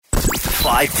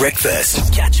5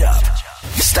 Breakfast. Catch up.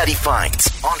 Study finds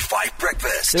on 5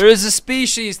 Breakfast. There is a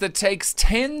species that takes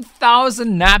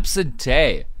 10,000 naps a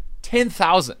day.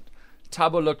 10,000.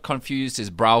 Thabo looked confused,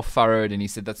 his brow furrowed, and he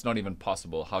said, that's not even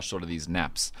possible. How short are these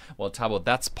naps? Well, Thabo,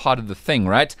 that's part of the thing,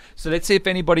 right? So let's see if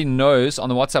anybody knows on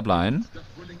the WhatsApp line.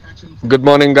 Good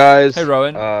morning, guys. Hey,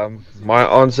 Rowan. My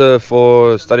answer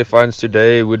for study finds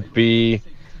today would be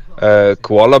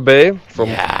koala bear from.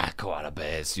 Yeah, koala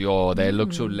bears. They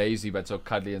look so lazy but so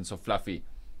cuddly and so fluffy.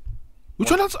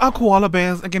 Which ones are koala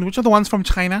bears again? Which are the ones from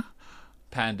China?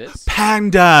 Pandas.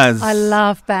 Pandas. I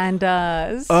love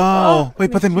pandas. Oh,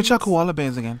 wait, but then which are koala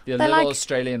bears again? The They're little like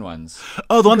Australian ones.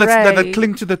 Oh, the one that Grey.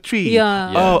 cling to the tree.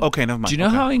 Yeah. Oh, okay, never mind. Do you know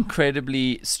Okay. how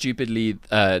incredibly stupidly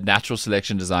natural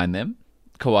selection designed them?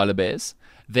 Koala bears.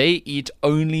 They eat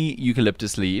only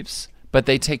eucalyptus leaves, but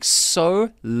they take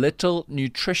so little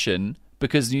nutrition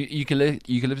because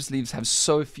eucalyptus leaves have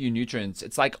so few nutrients.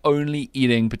 It's like only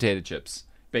eating potato chips,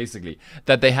 basically,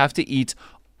 that they have to eat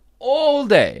all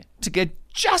day to get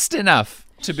just enough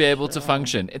to be able to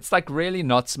function. It's like really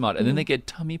not smart. And then they get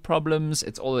tummy problems.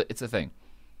 It's a thing.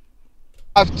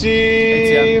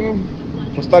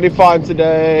 Team for study finds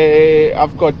today.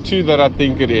 I've got 2 that I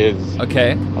think it is.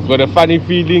 Okay. I've got a funny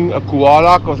feeling, a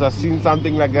koala, because I've seen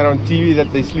something like that on TV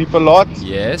that they sleep a lot.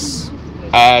 Yes.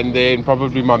 And then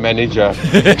probably my manager.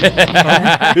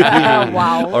 Oh,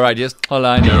 wow. All right, yes. Hold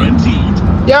on.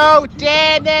 Yo,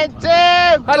 Dan and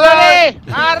Tim!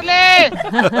 Harley!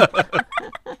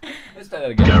 Let's try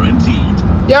that again.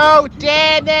 Yo,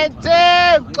 Dan and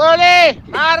Tim!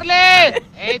 Harley!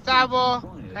 Hey, Thabo!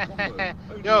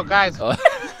 Yo, guys.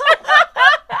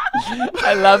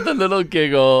 I love the little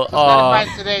giggle. Oh.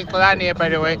 Today, Kalani, by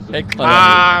the way. Hey,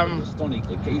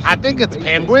 Kalani. I think it's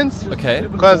penguins. Okay.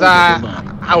 Because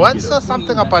I once saw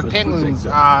something about penguins.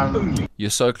 You're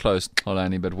so close,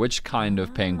 Kalani, but which kind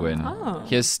of penguin?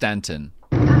 Here's Stanton.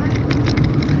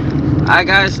 Hi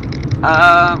guys,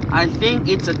 I think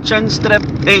it's a chin strap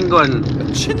penguin.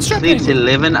 A chin strap Sleeps penguin?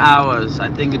 11 hours. I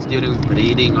think it's during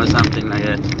breeding or something like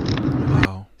that.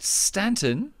 Wow.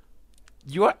 Stanton,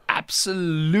 you are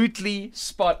absolutely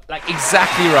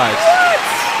exactly right.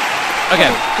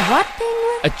 Okay. What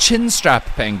penguin? A chin strap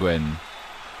penguin.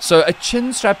 So a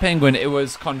chin strap penguin, it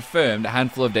was confirmed a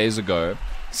handful of days ago.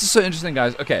 This is so interesting,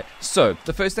 guys. Okay, so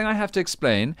the first thing I have to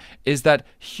explain is that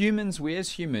we as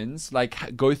humans,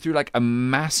 go through a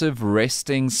massive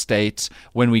resting state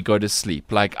when we go to sleep.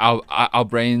 Like our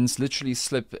brains literally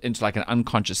slip into an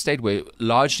unconscious state where we're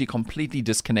largely completely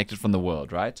disconnected from the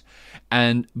world, right?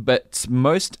 But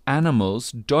most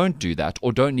animals don't do that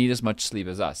or don't need as much sleep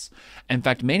as us. In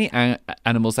fact, many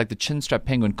animals like the chin strap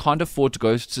penguin can't afford to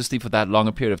go to sleep for that long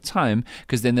a period of time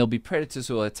because then there'll be predators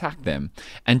who will attack them.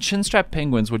 And chin strap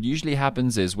penguins, what usually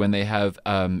happens is when they have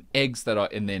eggs that are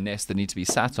in their nest that need to be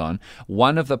sat on,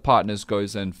 one of the partners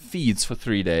goes and feeds for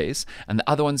 3 days and the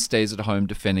other one stays at home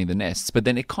defending the nests. But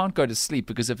then it can't go to sleep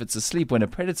because if it's asleep, when a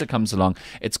predator comes along,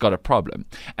 it's got a problem.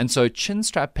 And so chin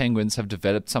strap penguins have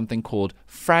developed something called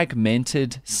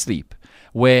fragmented sleep,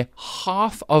 where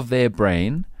half of their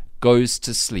brain goes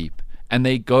to sleep and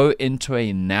they go into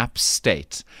a nap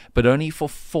state, but only for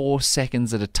 4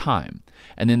 seconds at a time.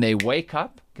 And then they wake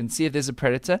up, can see if there's a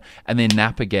predator, and then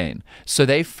nap again. So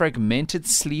they fragmented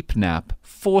sleep nap,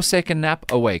 4-second nap,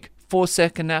 awake,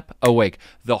 4-second nap, awake,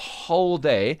 the whole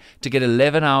day to get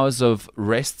 11 hours of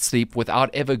rest sleep without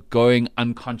ever going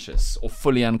unconscious or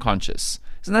fully unconscious.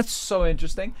 Isn't that so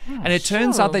interesting? And it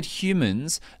turns out that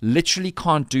humans literally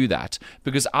can't do that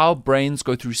because our brains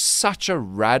go through such a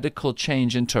radical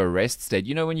change into a rest state.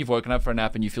 You know when you've woken up for a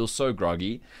nap and you feel so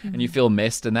groggy and you feel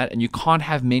messed and that, and you can't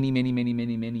have many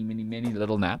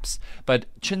little naps. But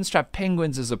chin strap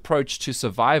penguins' approach to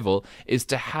survival is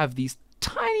to have these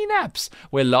tiny naps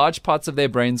where large parts of their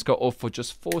brains go off for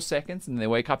just 4 seconds and they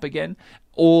wake up again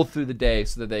all through the day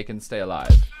so that they can stay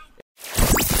alive.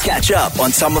 Catch up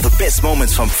on some of the best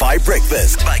moments from 5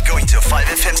 Breakfast by going to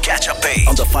 5FM's catch-up page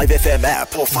on the 5FM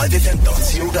app or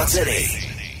 5FM.co.za.